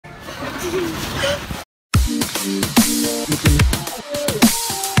Yo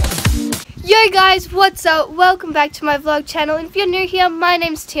guys, what's up? Welcome back to my vlog channel. And if you're new here, my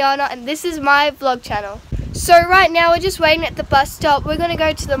name's Tiana and this is my vlog channel. So right now we're just waiting at the bus stop. We're gonna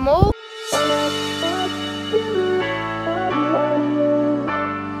go to the mall.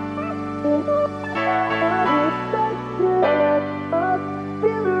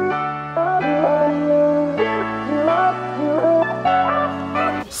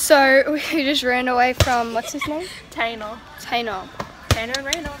 So we just ran away from, what's his name? Tainer. Tainer. Tainer and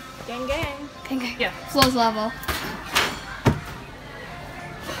Randall. Gang gang. Gang gang. Yeah. Floor's lava.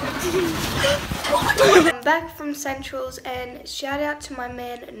 I'm back from Centrals and shout out to my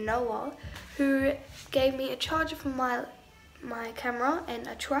man Noah who gave me a charger for my camera and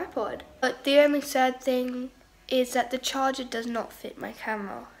a tripod. But the only sad thing is that the charger does not fit my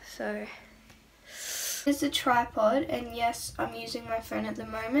camera. So here's the tripod, and yes, I'm using my phone at the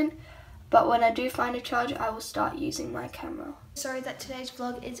moment, but when I do find a charger I will start using my camera. Sorry that today's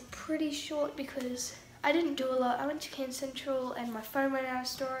vlog is pretty short because I didn't do a lot. I went to Cairns Central and my phone ran out of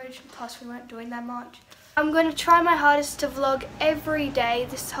storage, plus we weren't doing that much. I'm going to try my hardest to vlog every day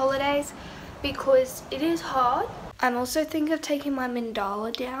this holidays because it is hard. I'm also thinking of taking my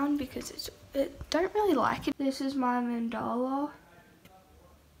mandala down because I don't really like it. This is my mandala.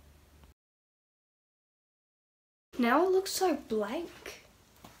 Now it looks so blank.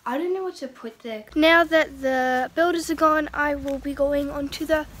 I don't know what to put there. Now that the builders are gone, I will be going onto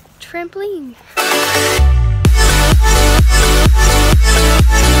the trampoline.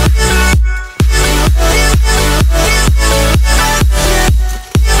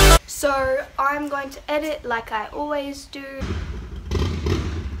 So I'm going to edit like I always do.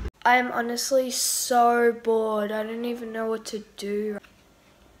 I am honestly so bored. I don't even know what to do.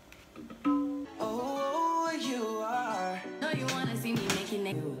 Oh, you are. No, you wanna see me making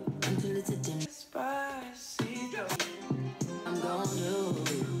it until it's a dim. I'm gonna do.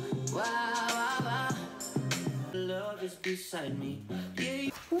 Wow. Love is beside me. Yeah.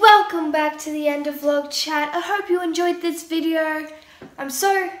 Welcome back to the end of vlog chat. I hope you enjoyed this video. I'm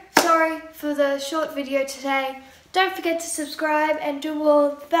so sorry for the short video today. Don't forget to subscribe and do all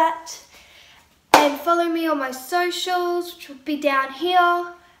of that. And follow me on my socials, which will be down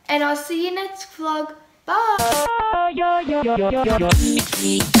here. And I'll see you next vlog. Bye.